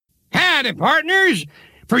got it, partners.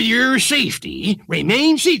 For your safety,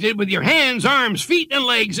 remain seated with your hands, arms, feet, and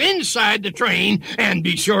legs inside the train, and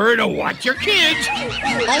be sure to watch your kids. Ole!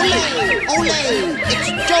 Ole!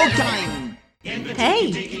 It's showtime!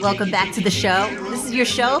 Hey, welcome back to the show. This is your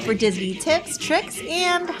show for Disney tips, tricks,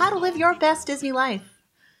 and how to live your best Disney life.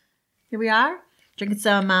 Here we are, drinking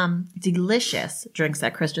some delicious drinks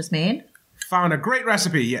that Chris just made. Found a great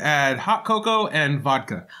recipe. You add hot cocoa and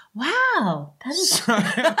vodka. Wow,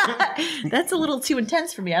 that's a little too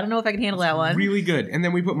intense for me. I don't know if I can handle that one. Really good. And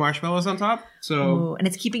then we put marshmallows on top. So, ooh, and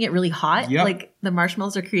it's keeping it really hot. Yep. Like the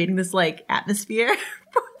marshmallows are creating this like atmosphere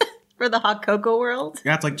for the hot cocoa world.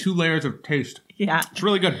 Yeah, it's like 2 layers of taste. Yeah, it's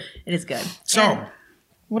really good. It is good. So, and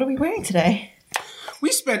what are we wearing today?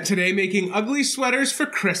 We spent today making ugly sweaters for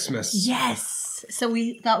Christmas. Yes. So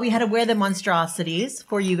we thought we had to wear the monstrosities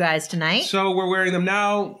for you guys tonight. So we're wearing them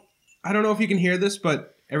now. I don't know if you can hear this,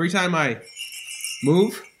 but every time I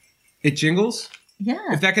move, it jingles.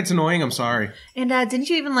 Yeah. If that gets annoying, I'm sorry. And didn't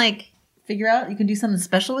you even like figure out you can do something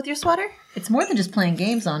special with your sweater? It's more than just playing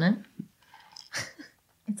games on it.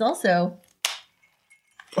 It's also...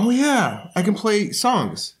 Oh yeah, I can play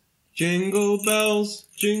songs. Jingle bells,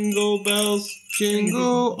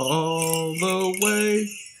 jingle all the way.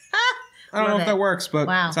 I don't know if that works, but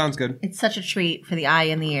it sounds good. It's such a treat for the eye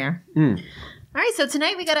and the ear. All right, so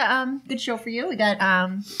tonight we got a good show for you. We got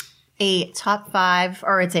a top 5,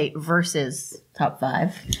 or it's a versus top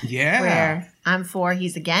 5. Yeah. Where I'm for,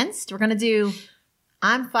 he's against. We're going to do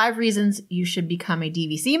I'm 5 reasons you should become a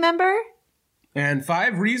DVC member. And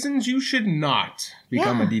 5 reasons you should not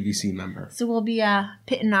become a DVC member. So we'll be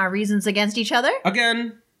pitting our reasons against each other.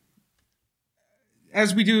 Again,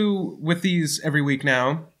 as we do with these every week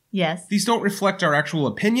now. Yes. These don't reflect our actual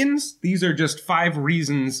opinions. These are just 5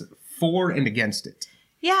 reasons for and against it.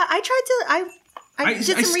 Yeah, I tried to... I did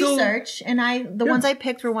some research, and the ones I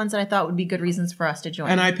picked were ones that I thought would be good reasons for us to join.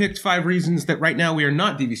 And I picked 5 reasons that right now we are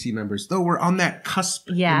not DVC members, though we're on that cusp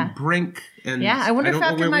and brink. And yeah, I wonder if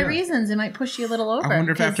after my reasons, it might push you a little over. I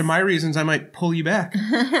wonder if after my reasons, I might pull you back.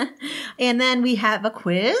 And then we have a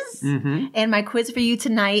quiz, and my quiz for you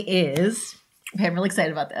tonight is... Okay, I'm really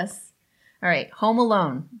excited about this. All right, Home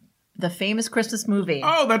Alone, the famous Christmas movie.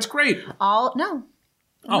 Oh, that's great. I'm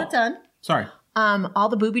not done. Sorry. All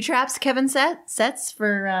the booby traps Kevin sets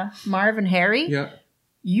for Marv and Harry. Yeah.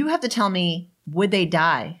 You have to tell me, would they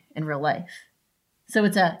die in real life? So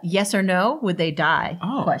it's a yes or no, would they die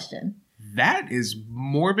question. That is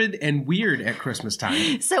morbid and weird at Christmas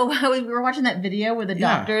time. So we were watching that video where the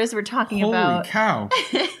doctors were talking about... Holy cow.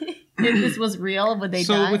 If this was real, would they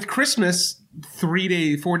die? So with Christmas 4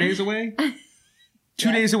 days away,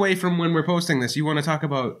 2 days away from when we're posting this, you want to talk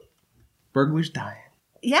about burglars dying.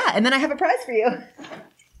 Yeah, and then I have a prize for you.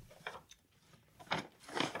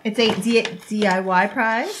 It's a DIY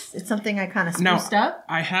prize. It's something I kind of spruced up.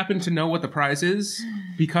 I happen to know what the prize is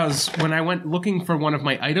because when I went looking for one of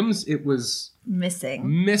my items, it was...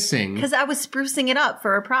 Missing. Because I was sprucing it up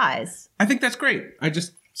for a prize. I think that's great. I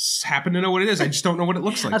just happen to know what it is. I just don't know what it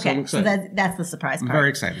looks like. Okay, so that's the surprise part. I'm very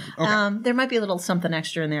excited. Okay. There might be a little something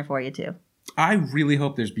extra in there for you, too. I really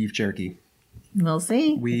hope there's beef jerky. We'll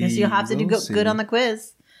see. I guess you'll have to do good on the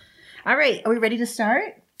quiz. All right. Are we ready to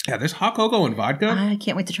start? Yeah, there's hot cocoa and vodka. I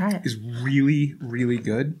can't wait to try it. It's really, really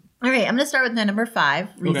good. All right. I'm going to start with the number 5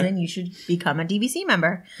 reason you should become a DVC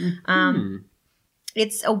member.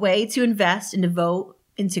 It's a way to invest and devote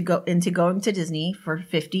into going to Disney for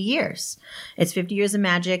 50 years. It's 50 years of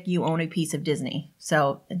magic. You own a piece of Disney.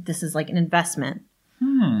 So this is like an investment.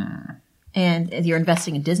 And you're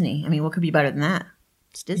investing in Disney. I mean, what could be better than that?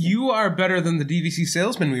 It's Disney. You are better than the DVC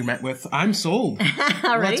salesman we met with. I'm sold.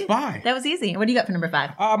 Let's buy. That was easy. What do you got for number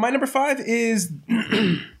 5? My number 5 is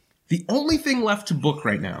the only thing left to book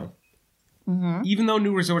right now. Even though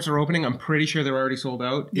new resorts are opening, I'm pretty sure they're already sold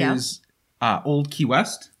out, is Old Key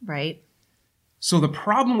West. Right. So the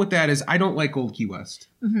problem with that is I don't like Old Key West.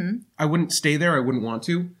 I wouldn't stay there. I wouldn't want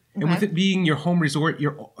to. And with it being your home resort,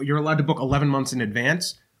 you're allowed to book 11 months in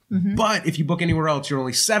advance. But if you book anywhere else, you're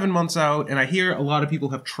only 7 months out. And I hear a lot of people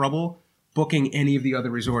have trouble booking any of the other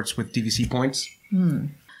resorts with DVC points.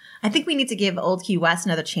 I think we need to give Old Key West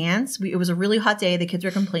another chance. It was a really hot day. The kids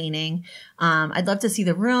were complaining. I'd love to see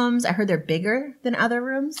the rooms. I heard they're bigger than other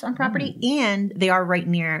rooms on property. And they are right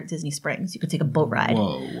near Disney Springs. You could take a boat ride.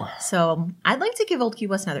 Whoa. So I'd like to give Old Key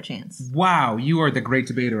West another chance. Wow. You are the great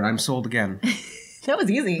debater. I'm sold again. That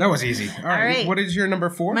was easy. All right. What is your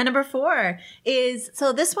number 4? My number 4 is,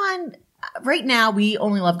 so this one, right now, we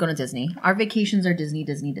only love going to Disney. Our vacations are Disney,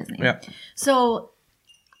 Disney, Disney. Yeah. So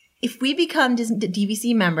if we become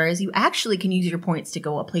DVC members, you actually can use your points to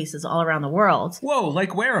go places all around the world. Whoa,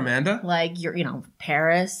 like where, Amanda? Like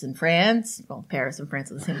Paris and France. Well, Paris and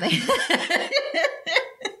France are the same thing.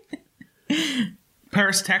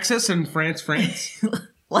 Paris, Texas, and France.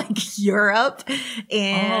 Like Europe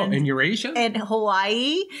and Eurasia and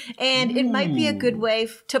Hawaii, and it might be a good way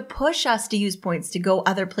to push us to use points to go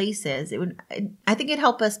other places. I think it'd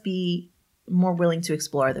help us be more willing to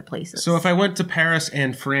explore other places. So if I went to Paris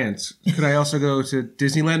and France, could I also go to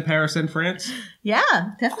Disneyland Paris and France? Yeah,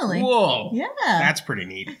 definitely. Whoa. Yeah. That's pretty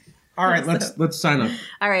neat. All right, let's sign up.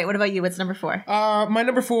 All right, what about you? What's number 4? My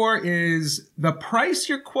number 4 is the price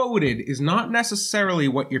you're quoted is not necessarily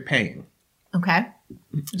what you're paying. Okay.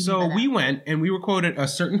 So we went and we were quoted a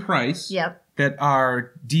certain price that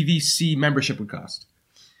our DVC membership would cost.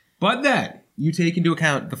 But then you take into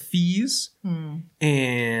account the fees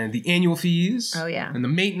and the annual fees and the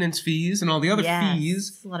maintenance fees and all the other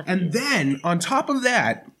fees. A lot of and fees. Then on top of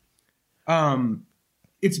that,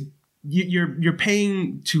 you're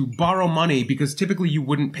paying to borrow money because typically you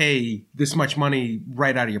wouldn't pay this much money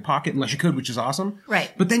right out of your pocket unless you could, which is awesome.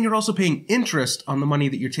 Right. But then you're also paying interest on the money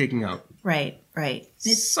that you're taking out. Right.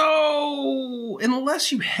 So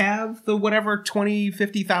unless you have the whatever $20,000,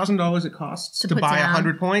 $50,000 it costs to buy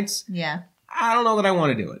 100 points, I don't know that I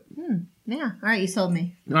want to do it. Yeah. All right, you sold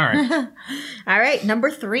me. All right. All right, number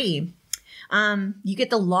 3. You get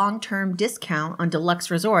the long-term discount on deluxe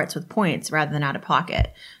resorts with points rather than out of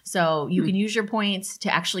pocket. So you can use your points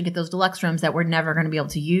to actually get those deluxe rooms that we're never going to be able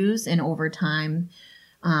to use. And over time,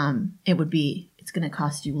 it's going to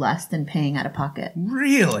cost you less than paying out of pocket.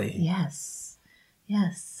 Really? Yes.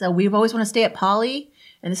 So we've always want to stay at Poly,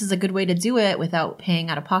 and this is a good way to do it without paying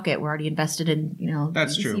out of pocket. We're already invested in,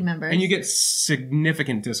 That's DVC true. members. And you get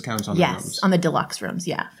significant discounts on the rooms. Yes, on the deluxe rooms.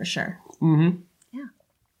 Yeah, for sure. Mm-hmm. Yeah.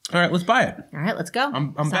 All right, let's buy it. All right, let's go.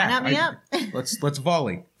 I'm Sign back. me up. Let's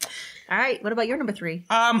volley. All right, what about your number 3?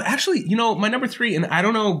 Actually, my number 3, and I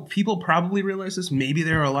don't know, people probably realize this. Maybe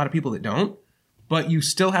there are a lot of people that don't, but you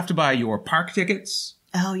still have to buy your park tickets.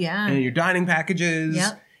 Oh, yeah. And your dining packages.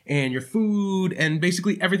 Yep. And your food and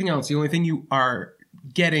basically everything else. The only thing you are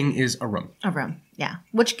getting is a room. A room, yeah.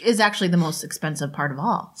 Which is actually the most expensive part of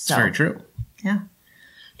all. So. It's very true. Yeah,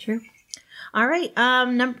 true. All right,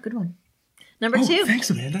 good one. Number 2. Thanks,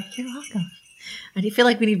 Amanda. You're welcome. I do feel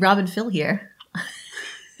like we need Rob and Phil here.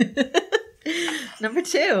 Number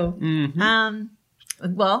 2.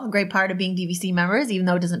 Mm-hmm. Well, a great part of being DVC members, even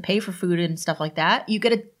though it doesn't pay for food and stuff like that, you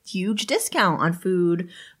get a huge discount on food,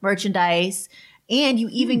 merchandise, and you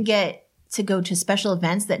even get to go to special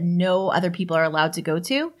events that no other people are allowed to go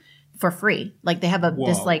to for free. Like they have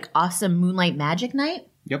this awesome Moonlight Magic night.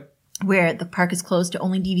 Yep. Where the park is closed to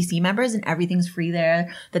only DVC members and everything's free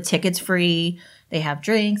there. The ticket's free. They have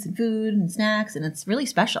drinks and food and snacks, and it's really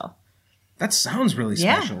special. That sounds really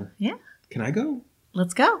special. Yeah. Can I go?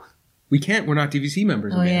 Let's go. We can't. We're not DVC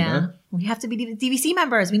members, Amanda. Yeah. We have to be DVC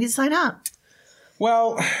members. We need to sign up.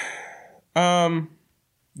 Well,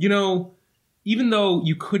 even though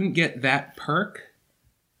you couldn't get that perk,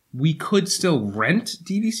 we could still rent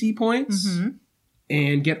DVC points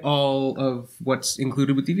and get all of what's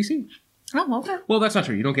included with DVC. Oh, okay. Well, that's not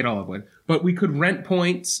true. You don't get all of it. But we could rent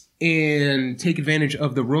points and take advantage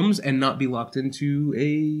of the rooms and not be locked into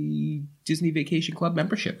a Disney Vacation Club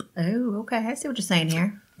membership. Oh, okay. I see what you're saying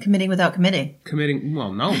here. Committing without committing.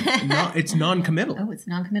 Well, no. It's non-committal. Oh, it's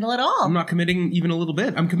non-committal at all. I'm not committing even a little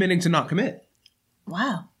bit. I'm committing to not commit.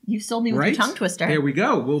 Wow. You sold me with your tongue twister. There we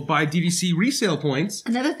go. We'll buy DVC resale points.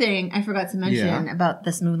 Another thing I forgot to mention about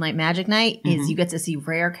this Moonlight Magic Night is you get to see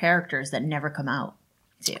rare characters that never come out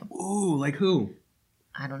too. Ooh, like who?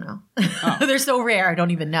 I don't know. Oh. They're so rare, I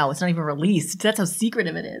don't even know. It's not even released. That's how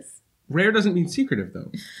secretive it is. Rare doesn't mean secretive,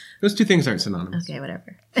 though. Those two things aren't synonymous. Okay,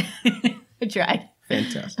 whatever. I tried.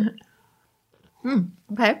 Fantastic.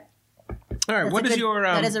 Okay. All right,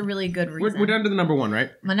 that is a really good reason. We're down to the number 1,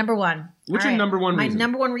 right? My number 1. What's your number 1 reason? My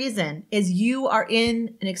number 1 reason is you are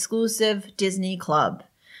in an exclusive Disney club.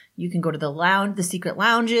 You can go to the secret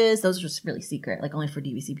lounges. Those are just really secret, like only for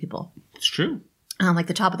DVC people. It's true. Like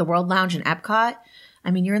the Top of the World Lounge in Epcot.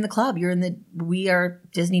 I mean, you're in the club. We are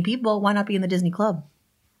Disney people. Why not be in the Disney club?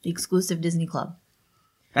 The exclusive Disney club.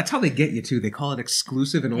 That's how they get you, too. They call it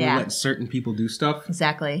exclusive and only let certain people do stuff.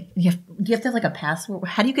 Exactly. You have to have like a password.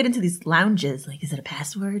 How do you get into these lounges? Like, is it a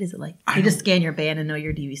password? Is it like they just scan your band and know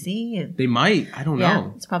your DVC? They might. I don't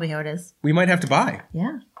know. It's probably how it is. We might have to buy.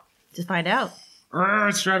 Yeah. Just find out.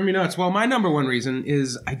 It's driving me nuts. Well, my number 1 reason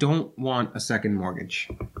is I don't want a second mortgage.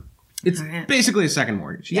 It's basically a second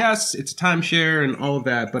mortgage. Yeah. Yes, it's a timeshare and all of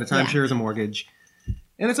that, but a timeshare is a mortgage.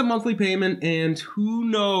 And it's a monthly payment, and who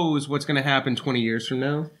knows what's going to happen 20 years from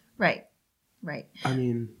now. Right. Right. I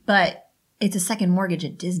mean, But it's a second mortgage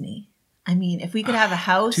at Disney. I mean, if we could have a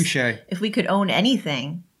house, touche. if we could own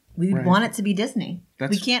anything, we would want it to be Disney.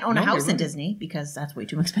 We can't own a house in Disney because that's way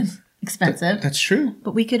too expensive. That's true.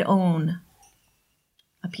 But we could own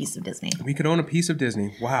a piece of Disney. We could own a piece of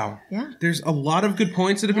Disney. Wow. Yeah. There's a lot of good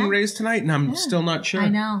points that have been raised tonight, and I'm still not sure. I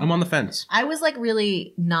know. I'm on the fence. I was like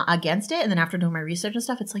really not against it. And then after doing my research and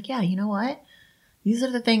stuff, it's like, yeah, you know what? These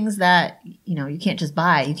are the things that, you can't just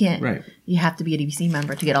buy. You can't, Right. You have to be a DVC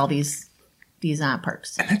member to get all these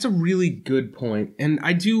perks. And that's a really good point. And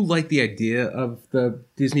I do like the idea of the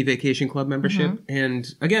Disney Vacation Club membership. Mm-hmm.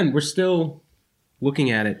 And again, we're still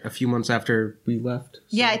looking at it a few months after we left. So.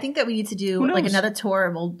 Yeah, I think that we need to do like another tour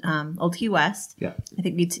of Old Key West. Yeah. I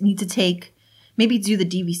think we need to maybe do the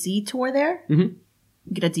DVC tour there. Mm-hmm.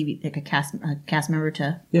 Get a cast member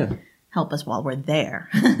to help us while we're there.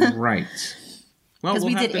 Right. Well, Because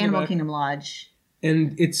we did Animal Kingdom Lodge.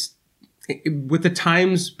 And it's with the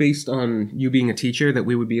times based on you being a teacher that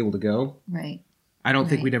we would be able to go. Right. I don't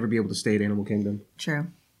think we'd ever be able to stay at Animal Kingdom. True.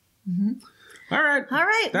 All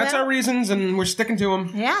right. That's our reasons, and we're sticking to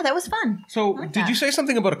them. Yeah, that was fun. So, did you say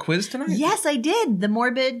something about a quiz tonight? Yes, I did. The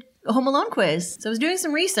morbid Home Alone quiz. So I was doing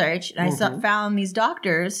some research, and I found these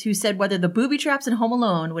doctors who said whether the booby traps in Home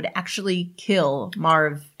Alone would actually kill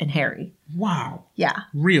Marv and Harry. Wow. Yeah.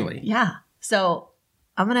 Really? Yeah. So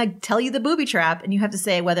I'm going to tell you the booby trap, and you have to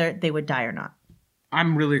say whether they would die or not.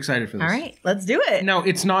 I'm really excited for this. All right, let's do it. Now,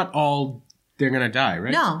 it's not all they're going to die,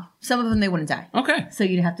 right? No, some of them they wouldn't die. Okay. So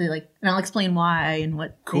you'd have to and I'll explain why and what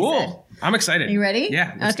they said. Cool. I'm excited. Are you ready?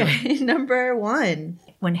 Yeah. Let's do it. Number 1.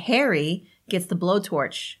 When Harry gets the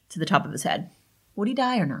blowtorch to the top of his head, would he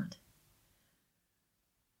die or not?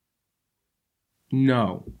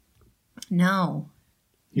 No. No.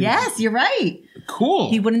 Yes, you're right.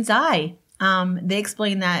 Cool. He wouldn't die. They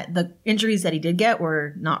explained that the injuries that he did get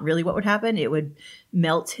were not really what would happen. It would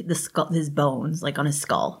melt his bones, like on his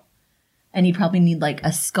skull. And he'd probably need like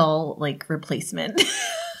a skull replacement.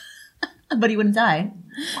 But he wouldn't die.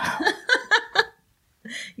 Wow.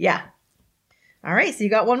 Yeah. All right, so you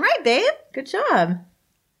got one right, babe. Good job.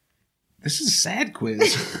 This is a sad quiz.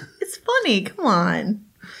 It's funny. Come on.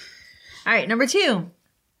 All right, number 2.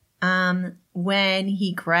 When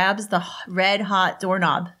he grabs the red hot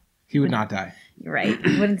doorknob. He would not die. You're right.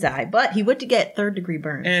 He wouldn't die, but he would get 3rd-degree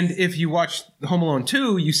burns. And if you watch Home Alone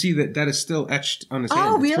 2, you see that is still etched on his hand.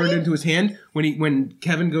 Oh, really? It's burned into his hand when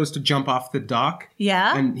Kevin goes to jump off the dock.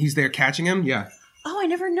 Yeah? And he's there catching him. Yeah. Oh, I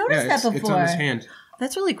never noticed that before. It's on his hand.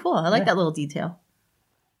 That's really cool. I like that little detail.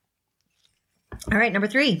 All right, number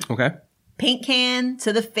 3. Okay. Paint can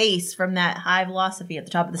to the face from that high velocity at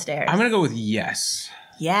the top of the stairs. I'm going to go with yes.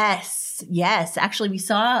 Yes. Yes. Actually, we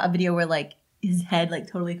saw a video where his head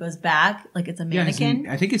totally goes back like it's a mannequin.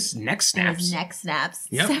 I think his neck snaps. And his neck snaps.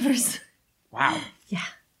 Yep. Severs. Wow. Yeah.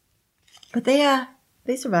 But they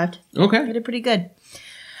survived. Okay. They did pretty good.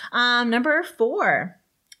 Number 4.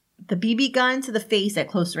 The BB gun to the face at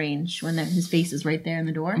close range when his face is right there in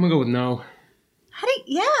the door. I'm going to go with no.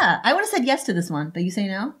 Yeah. I would have said yes to this one, but you say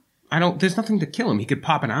no? There's nothing to kill him. He could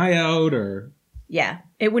pop an eye out or... Yeah.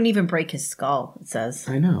 It wouldn't even break his skull, it says.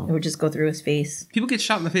 I know. It would just go through his face. People get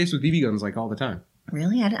shot in the face with BB guns all the time.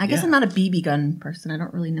 Really? I guess I'm not a BB gun person. I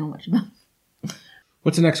don't really know much about it.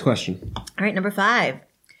 What's the next question? All right, number 5.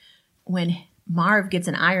 When Marv gets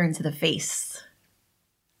an iron to the face.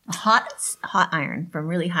 A hot iron from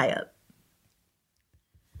really high up.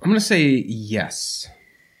 I'm going to say yes.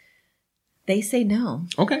 They say no.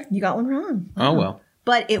 Okay. You got one wrong. Oh, well.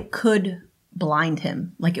 But it could blind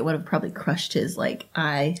him. It would have probably crushed his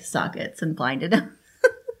eye sockets and blinded him.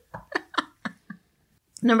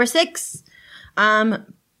 Number 6. The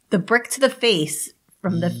brick to the face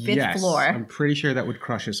from the 5th floor. I'm pretty sure that would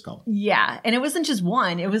crush his skull. Yeah. And it wasn't just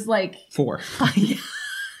one. It was 4.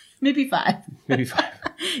 Maybe 5. Maybe 5.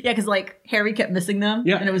 Yeah, because Harry kept missing them.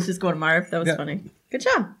 Yeah. And it was just going to Marv. That was funny. Good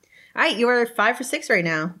job. All right, you are 5 for 6 right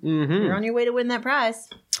now. Mm-hmm. You're on your way to win that prize.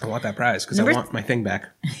 I want that prize because I want my thing back.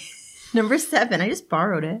 Number 7, I just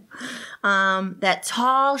borrowed it. That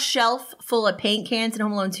tall shelf full of paint cans in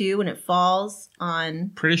Home Alone 2 when it falls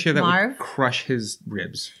on Pretty sure that Marv. would crush his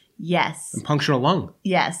ribs. Yes. And puncture a lung.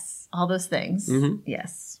 Yes. All those things. Mm-hmm.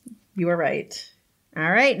 Yes. You were right.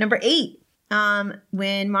 All right, number 8.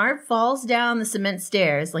 When Marv falls down the cement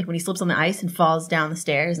stairs, when he slips on the ice and falls down the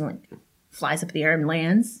stairs and flies up in the air and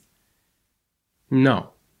lands. No.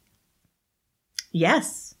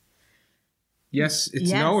 Yes. Yes,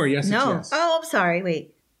 it's no, or yes, no. it's yes? Oh, I'm sorry.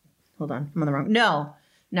 Wait. Hold on. I'm on the wrong.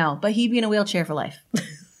 No. But he'd be in a wheelchair for life.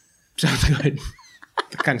 Sounds good.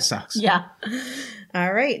 That kind of sucks. Yeah.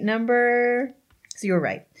 All right. So you were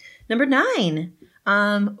right. Number 9.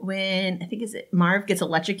 When I think Marv gets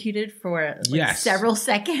electrocuted for several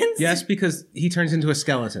seconds. Yes, because he turns into a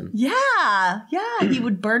skeleton. Yeah. He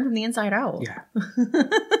would burn from the inside out. Yeah.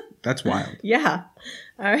 That's wild. Yeah.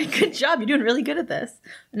 All right. Good job. You're doing really good at this.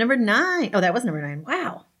 Number 9. Oh, that was number 9.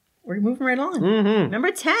 Wow. We're moving right on. Mm-hmm.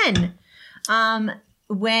 Number 10.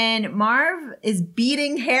 When Marv is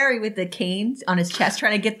beating Harry with the canes on his chest,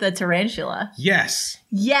 trying to get the tarantula. Yes.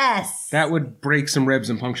 Yes. That would break some ribs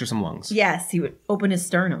and puncture some lungs. Yes. He would open his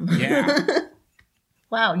sternum. Yeah.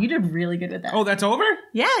 Wow. You did really good with that. Oh, that's over?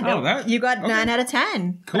 Yeah. No, you got 9 out of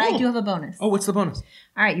 10. Cool. But I do have a bonus. Oh, what's the bonus?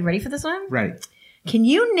 All right. You ready for this one? Ready. Can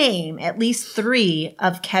you name at least 3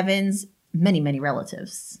 of Kevin's many, many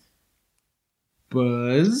relatives?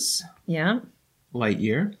 Buzz. Yeah.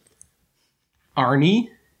 Lightyear. Arnie.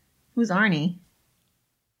 Who's Arnie?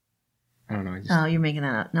 I don't know. Oh, you're making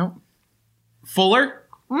that up. Nope. Fuller.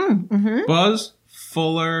 Mm-hmm. Buzz.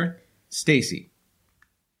 Fuller. Stacy.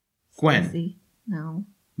 Gwen. Stacy. No.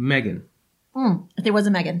 Megan. There was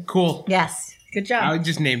a Megan. Cool. Yes. Good job. I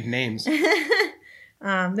just named names.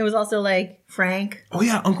 There was also like Frank. Oh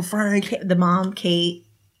yeah, Uncle Frank. The mom, Kate.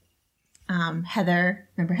 Heather.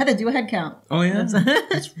 Remember Heather? Do a head count. Oh yeah,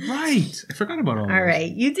 that's right. I forgot about all All right,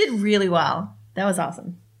 you did really well. That was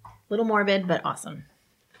awesome. A little morbid, but awesome.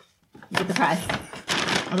 You get the prize.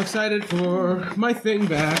 I'm excited for my thing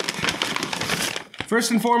back.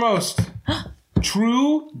 First and foremost,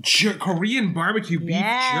 true Korean barbecue beef jerky.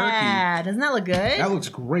 Yeah, doesn't that look good? That looks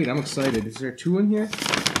great. I'm excited. Is there 2 in here?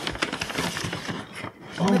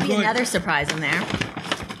 Oh, There'll be good. another surprise in there.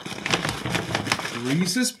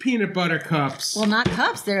 Reese's peanut butter cups. Well, not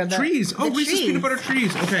cups. They're the trees. Oh, the Reese's trees. peanut butter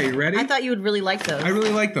trees. Okay, you ready? I thought you would really like those. I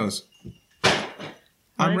really like those.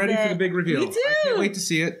 I'm is ready for it? the big reveal. Me too. I can't wait to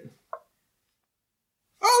see it.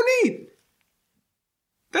 Oh, neat.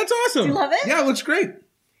 That's awesome. Do you love it? Yeah, it looks great.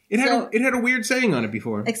 It had a weird saying on it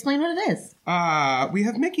before. Explain what it is. We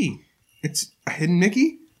have Mickey. It's a hidden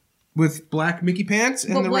Mickey with black Mickey pants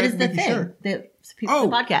and But the what red is the Mickey thing? shirt. The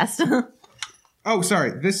podcast. Oh,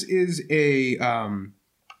 sorry. This is a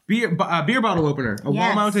beer bottle opener. A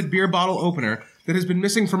Yes. wall-mounted beer bottle opener that has been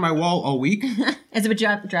missing from my wall all week. Is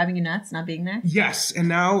it driving you nuts not being there? Yes, and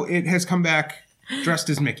now it has come back dressed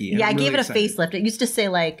as Mickey. Yeah, I I'm gave really it a facelift. It used to say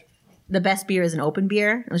like the best beer is an open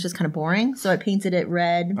beer. It was just kind of boring. So I painted it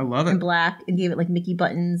red I love it. and black and gave it like Mickey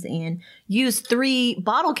buttons and used 3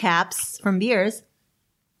 bottle caps from beers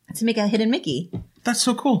to make a hidden Mickey. That's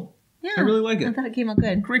so cool. Yeah. I really like it. I thought it came out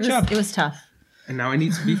good. Great job. It was tough. And now I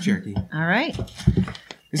need some beef jerky. All right.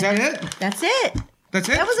 Is that it? That's it. That's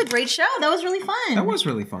it? That was a great show. That was really fun. That was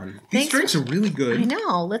really fun. These Thanks. drinks are really good. I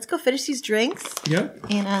know. Let's go finish these drinks Yep.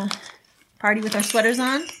 and party with our sweaters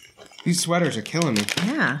on. These sweaters are killing me.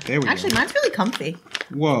 Yeah. There we go. Actually, mine's really comfy.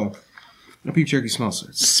 Whoa. That beef jerky smells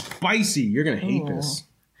spicy. You're going to hate Ooh. this.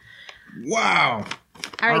 Wow.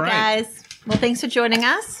 All right, guys. Well, thanks for joining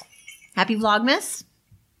us. Happy Vlogmas.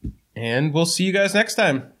 And we'll see you guys next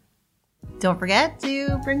time. Don't forget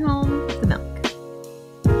to bring home